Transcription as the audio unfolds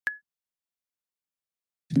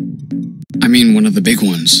I mean, one of the big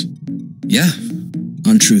ones. Yeah,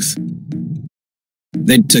 on truth.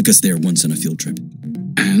 They took us there once on a field trip.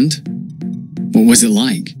 And? What was it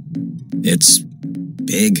like? It's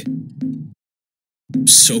big.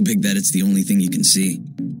 So big that it's the only thing you can see.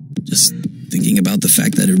 Just thinking about the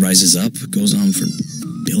fact that it rises up, goes on for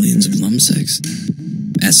billions of lumsecks,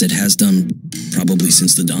 as it has done probably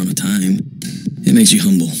since the dawn of time, it makes you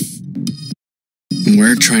humble. And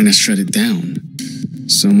we're trying to shut it down.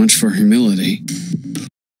 So much for humility.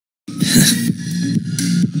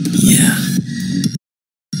 Yeah.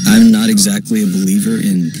 I'm not exactly a believer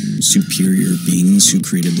in superior beings who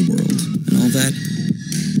created the world and all that,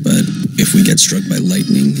 but if we get struck by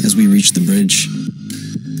lightning as we reach the bridge,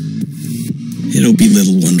 it'll be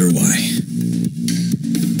little wonder why.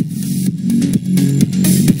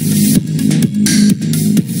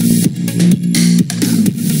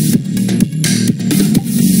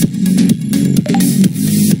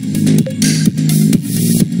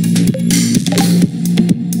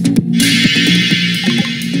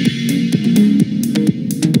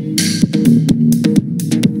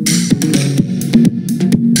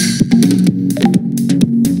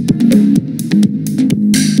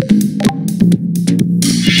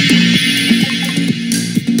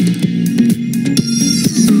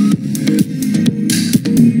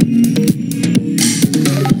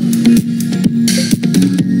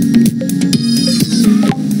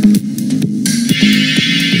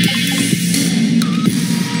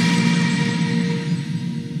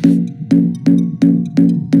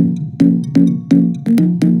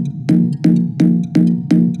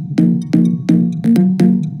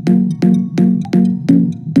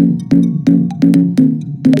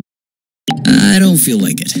 I don't feel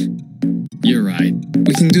like it. You're right.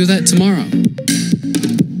 We can do that tomorrow.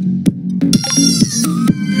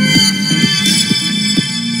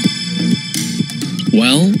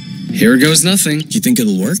 Well, here goes nothing. Do you think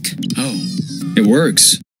it'll work? Oh, it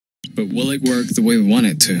works. But will it work the way we want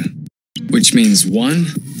it to? Which means 1,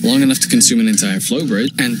 long enough to consume an entire flow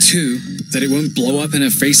bridge, and 2, that it won't blow up in our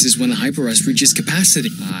faces when the hyperrest reaches capacity.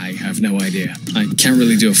 I have no idea. I can't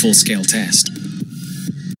really do a full-scale test.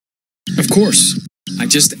 Of course, I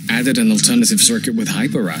just added an alternative circuit with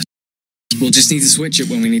hyperrest. We'll just need to switch it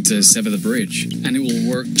when we need to sever the bridge, and it will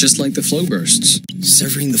work just like the flow bursts.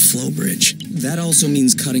 Severing the flow bridge. That also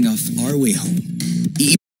means cutting off our way home.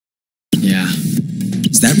 Yeah.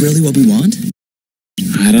 Is that really what we want?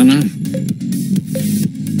 I don't know.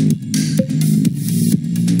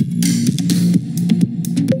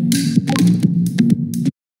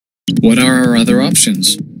 What are our other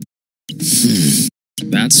options?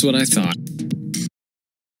 That's what I thought.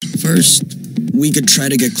 First, we could try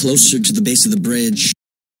to get closer to the base of the bridge,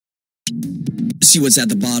 see what's at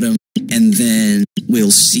the bottom, and then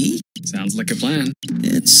we'll see. Sounds like a plan.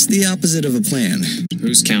 It's the opposite of a plan.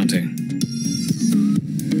 Who's counting?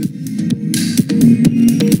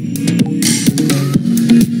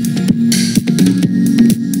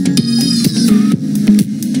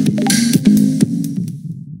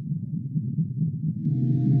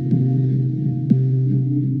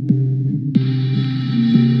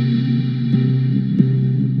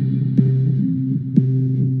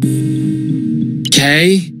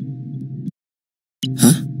 Kay?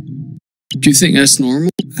 Huh? Do you think that's normal?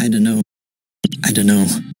 I don't know.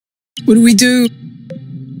 What do we do?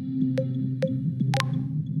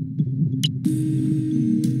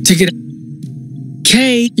 Take it.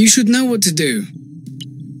 Kay, you should know what to do.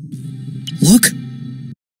 Look!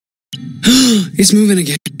 It's moving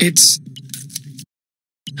again. It's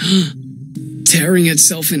tearing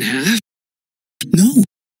itself in half? No.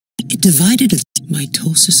 It divided its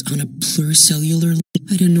mitosis on a pluricellular.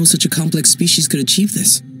 I didn't know such a complex species could achieve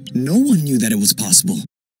this. No one knew that it was possible.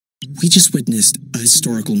 We just witnessed a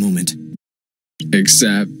historical moment.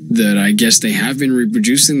 Except that I guess they have been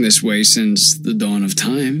reproducing this way since the dawn of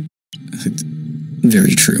time.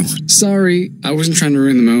 Very true. Sorry, I wasn't trying to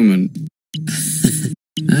ruin the moment.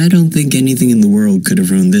 I don't think anything in the world could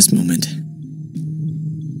have ruined this moment.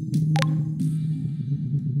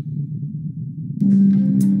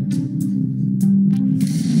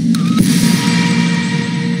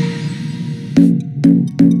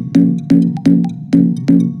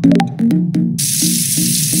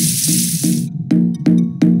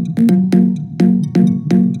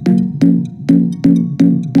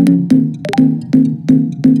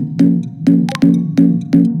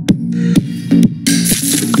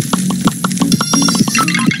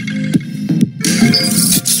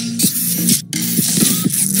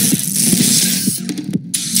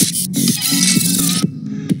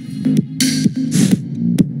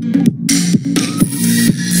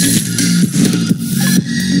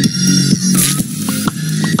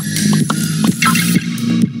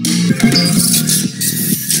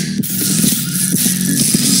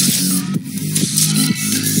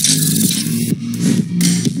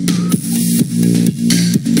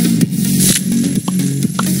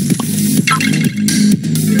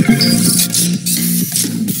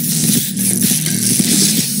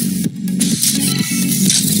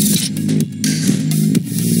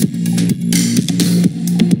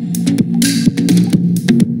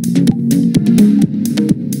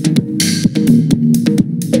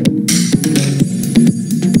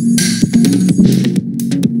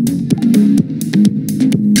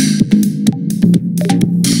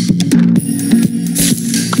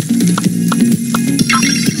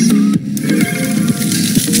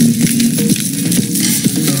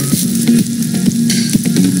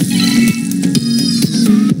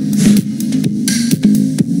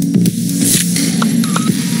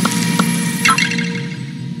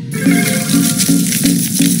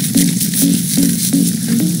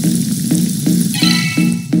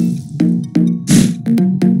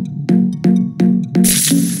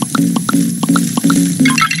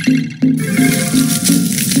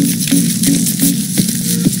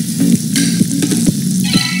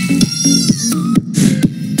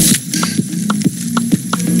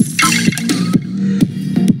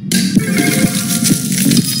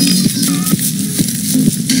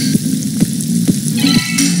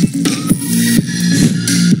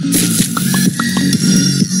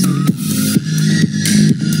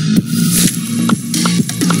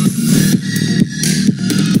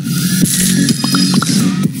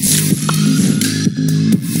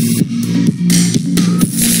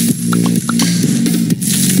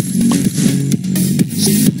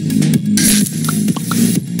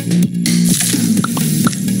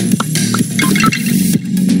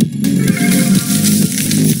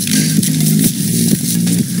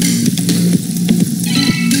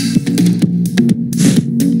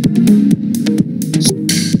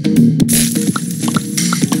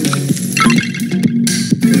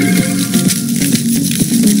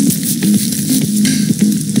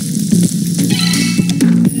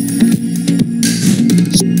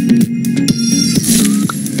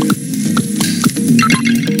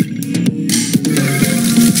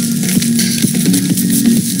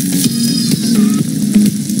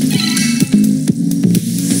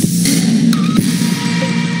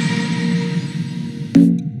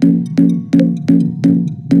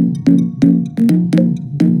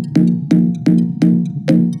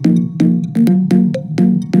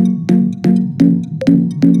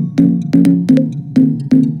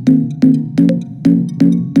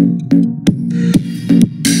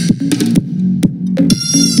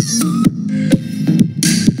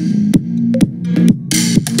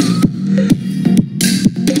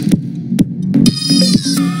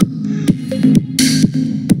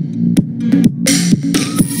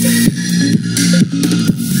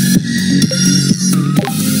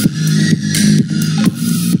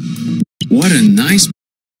 what a nice...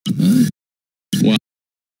 Well...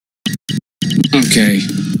 Okay,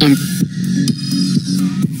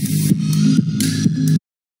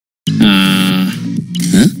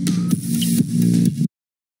 Huh?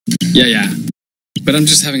 Yeah. But I'm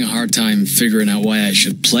just having a hard time figuring out why I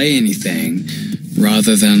should play anything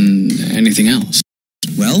rather than anything else.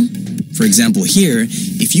 Well, for example here,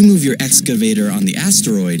 if you move your excavator on the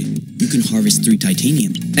asteroid, you can harvest 3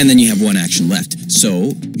 titanium. And then you have 1 action left,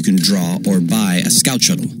 so you can draw or buy a scout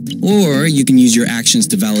shuttle. Or you can use your actions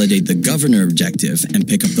to validate the governor objective and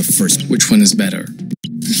pick up the first. Which one is better?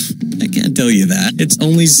 I can't tell you that. It's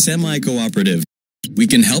only semi-cooperative. We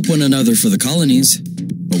can help one another for the colonies,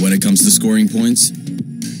 but when it comes to scoring points,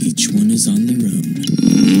 each one is on their own.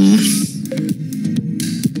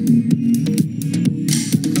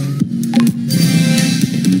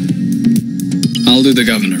 I'll do the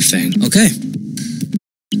governor thing. Okay.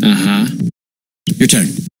 Uh-huh. Your turn.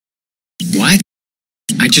 What?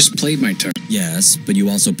 I just played my turn. Yes, but you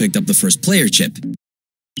also picked up the first player chip.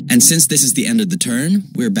 And since this is the end of the turn,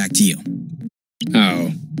 we're back to you.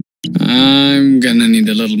 Oh. I'm gonna need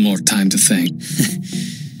a little more time to think.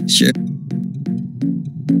 Sure.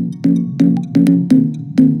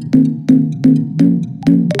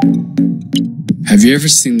 Have you ever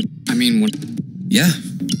seen... I mean, what... Yeah.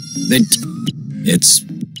 It's...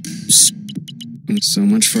 So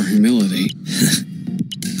much for humility.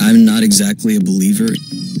 I'm not exactly a believer,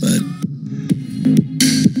 but...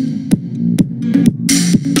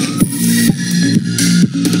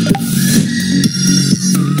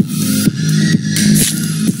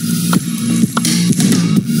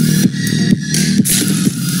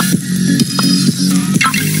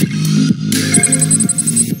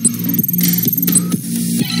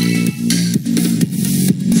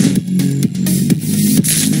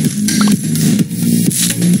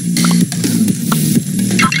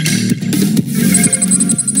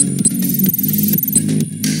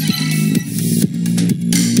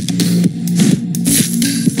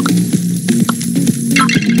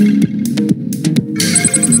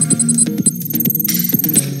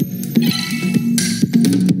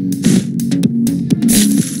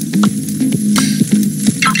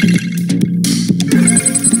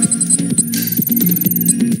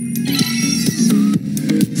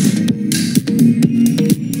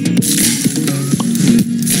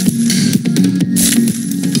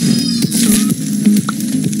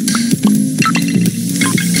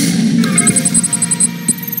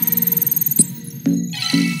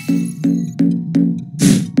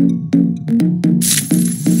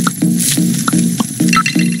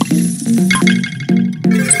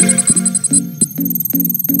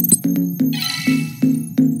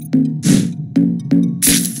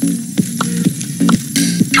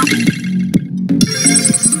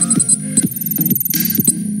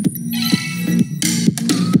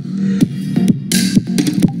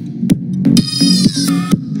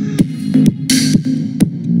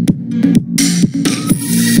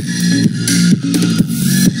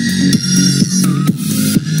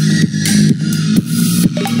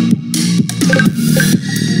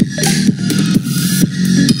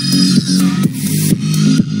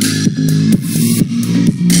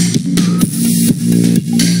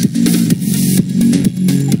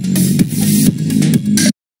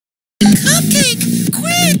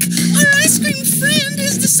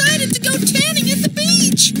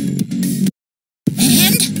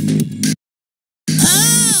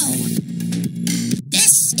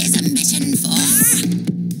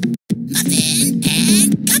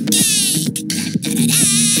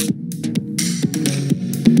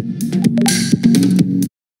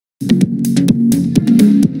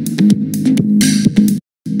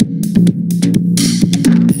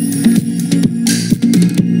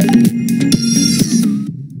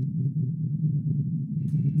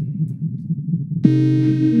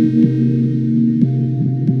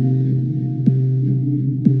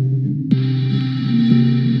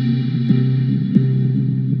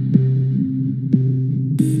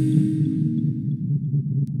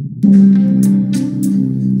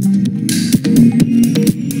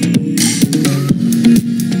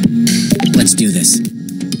 Let's do this.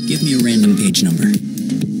 Give me a random page number.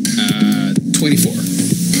 24.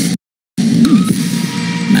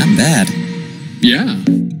 Not bad. Yeah,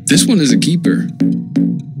 this one is a keeper.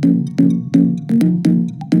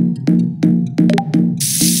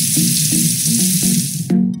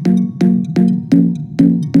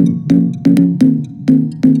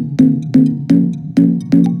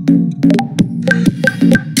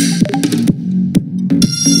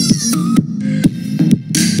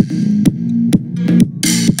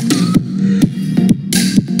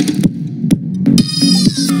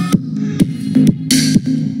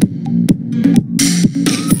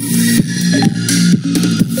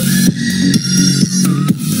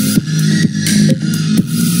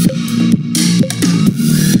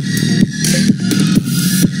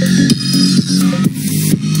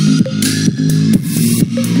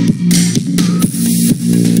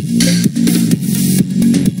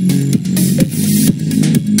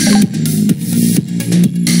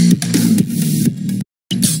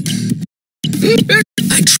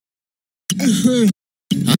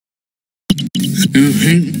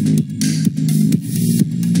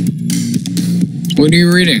 What are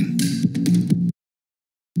you reading?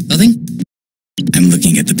 Nothing. I'm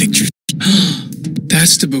looking at the pictures.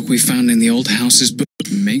 That's the book we found in the old house's book.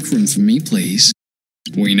 Make room for me, please.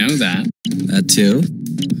 We know that. That too?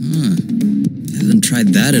 Haven't tried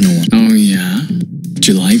that in a while. Oh, yeah?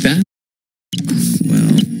 Do you like that?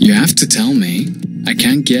 Well, You have to tell me. I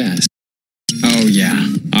can't guess. Oh, yeah.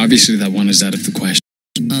 Obviously that one is out of the question.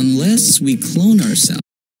 unless we clone ourselves.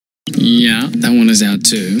 Yeah, that one is out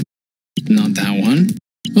too. Not that one.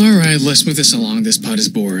 Alright, let's move this along. This pod is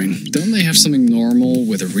boring. Don't they have something normal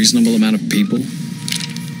with a reasonable amount of people?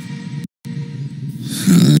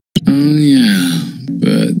 Oh, yeah,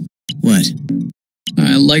 but... What?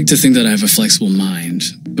 I like to think that I have a flexible mind,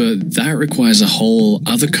 but that requires a whole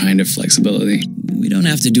other kind of flexibility. We don't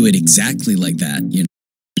have to do it exactly like that, you know.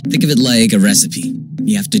 Think of it like a recipe.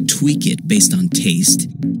 You have to tweak it based on taste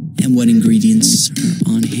and what ingredients are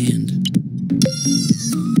on hand.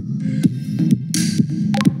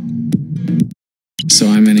 So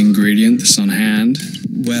I'm an ingredient that's on hand.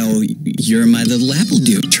 Well, you're my little apple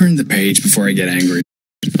dude. Turn the page before I get angry.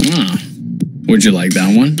 Ah, would you like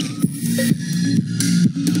that one?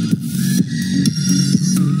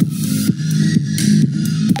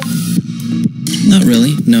 Not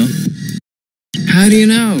really, no. How do you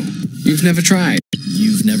know? You've never tried.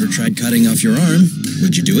 You've never tried cutting off your arm.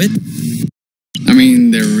 Would you do it? I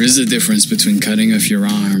mean, there is a difference between cutting off your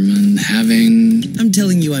arm and having... I'm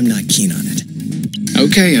telling you I'm not keen on it.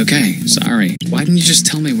 Okay, sorry. Why didn't you just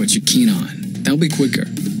tell me what you're keen on? That'll be quicker.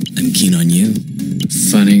 I'm keen on you.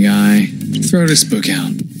 Funny guy. Throw this book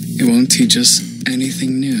out. It won't teach us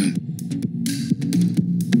anything new.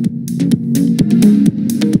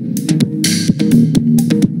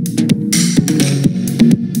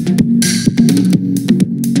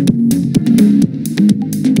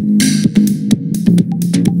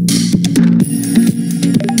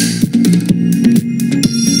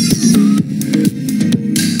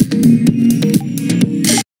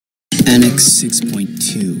 Annex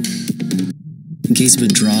 6.2. In case of a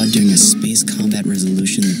draw during a space combat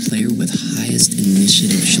resolution, the player with highest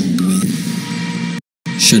initiative shall win.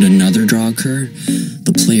 Should another draw occur,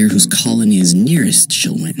 the player whose colony is nearest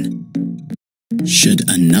shall win. Should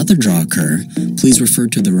another draw occur, please refer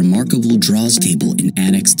to the Remarkable Draws table in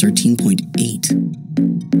Annex 13.8.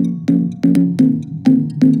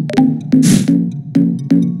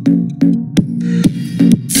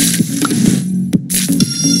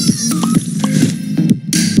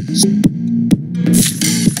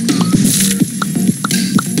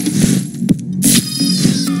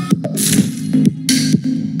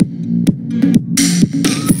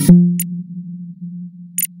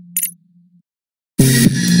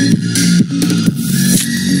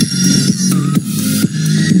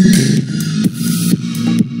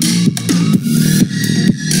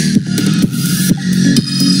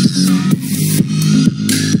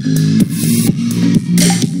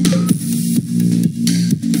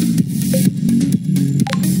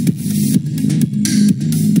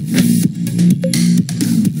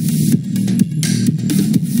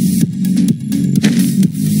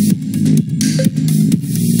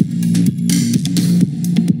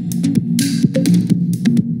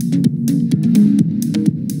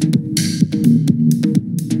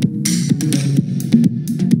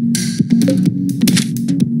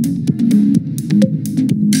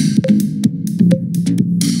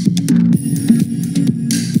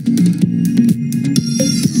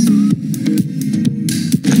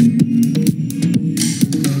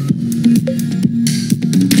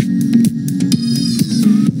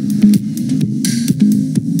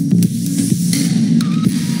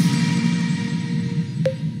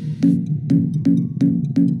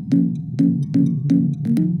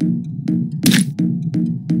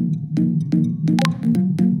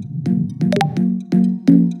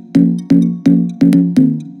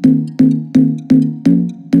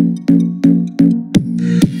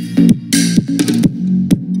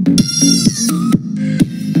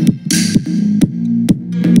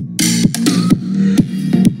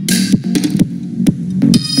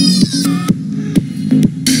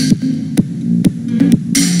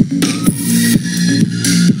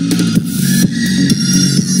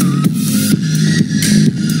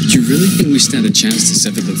 Stand a chance to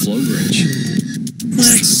sever the flow bridge.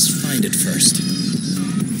 Let's find it first.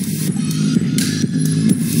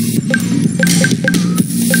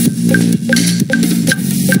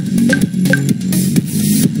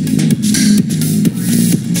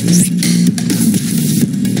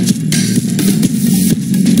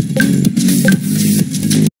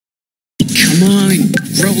 Come on,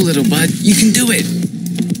 roll a little, bud. You can do it.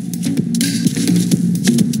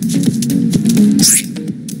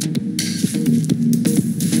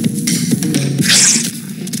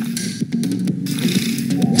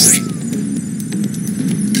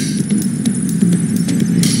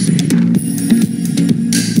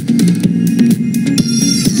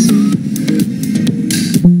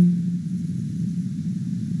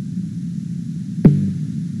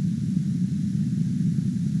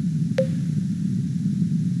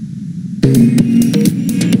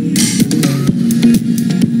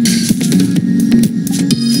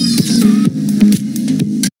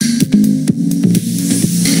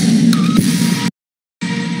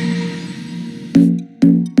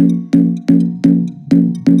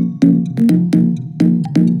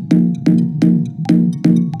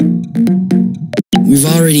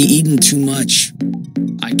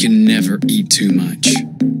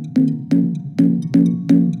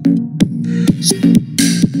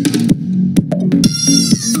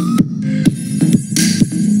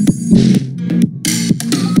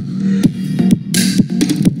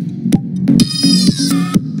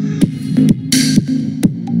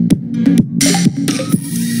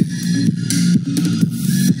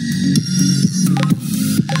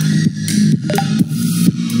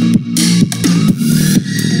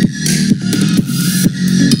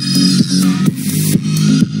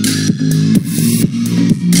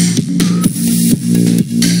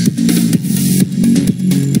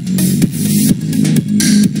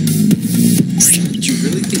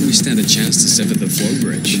 chance to sever the flow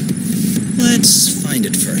bridge. Let's find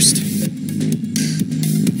it first.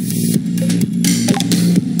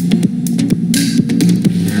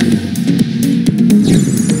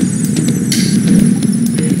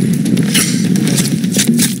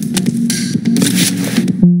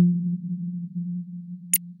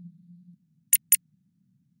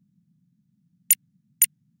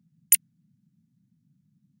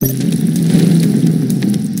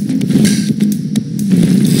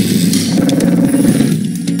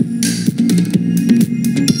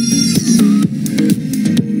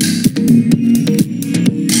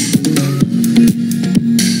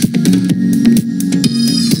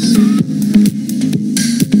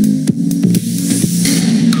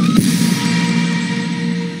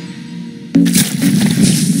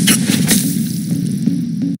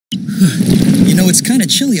 It's kind of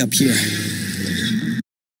chilly up here.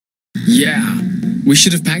 Yeah, we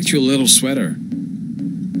should have packed you a little sweater.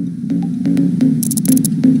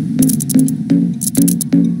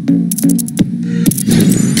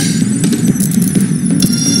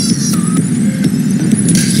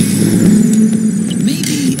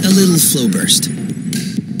 Maybe a little flow burst.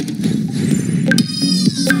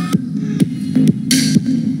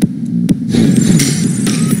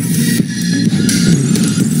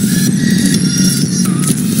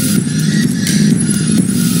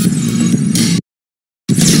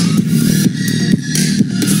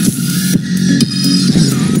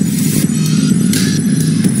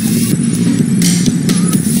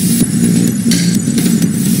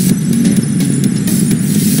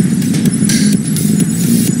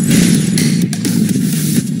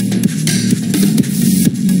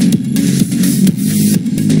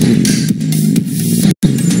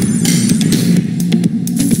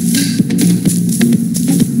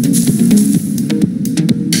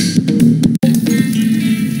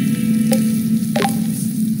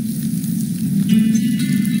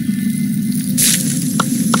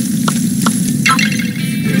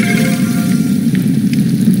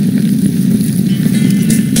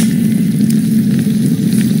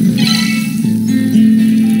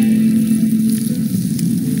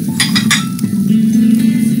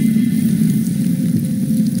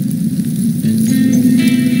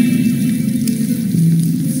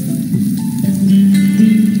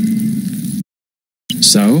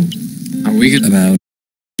 So, are we good About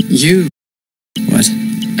you? what?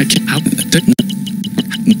 I can't help it.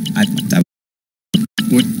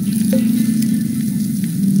 What?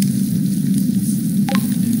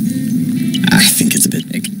 I think it's a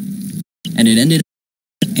bit big. And it ended,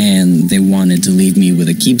 and they wanted to leave me with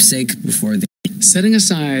a keepsake before they... Setting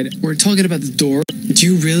aside, we're talking about the door. Do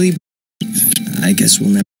you really? I guess we'll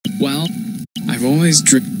never... Well, I've always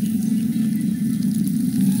dreamed.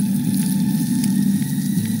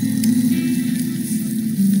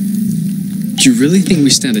 Do you really think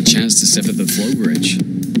we stand a chance to sever the flow bridge?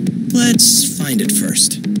 Let's find it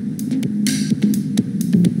first.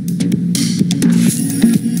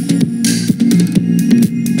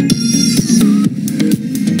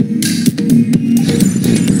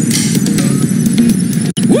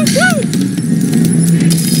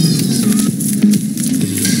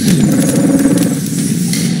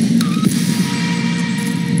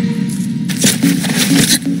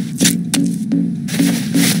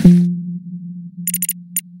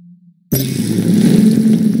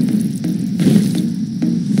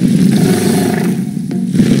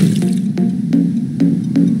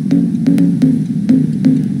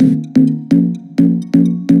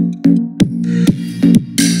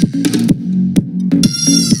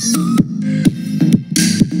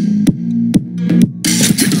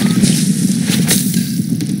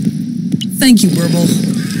 Thank you, Burble.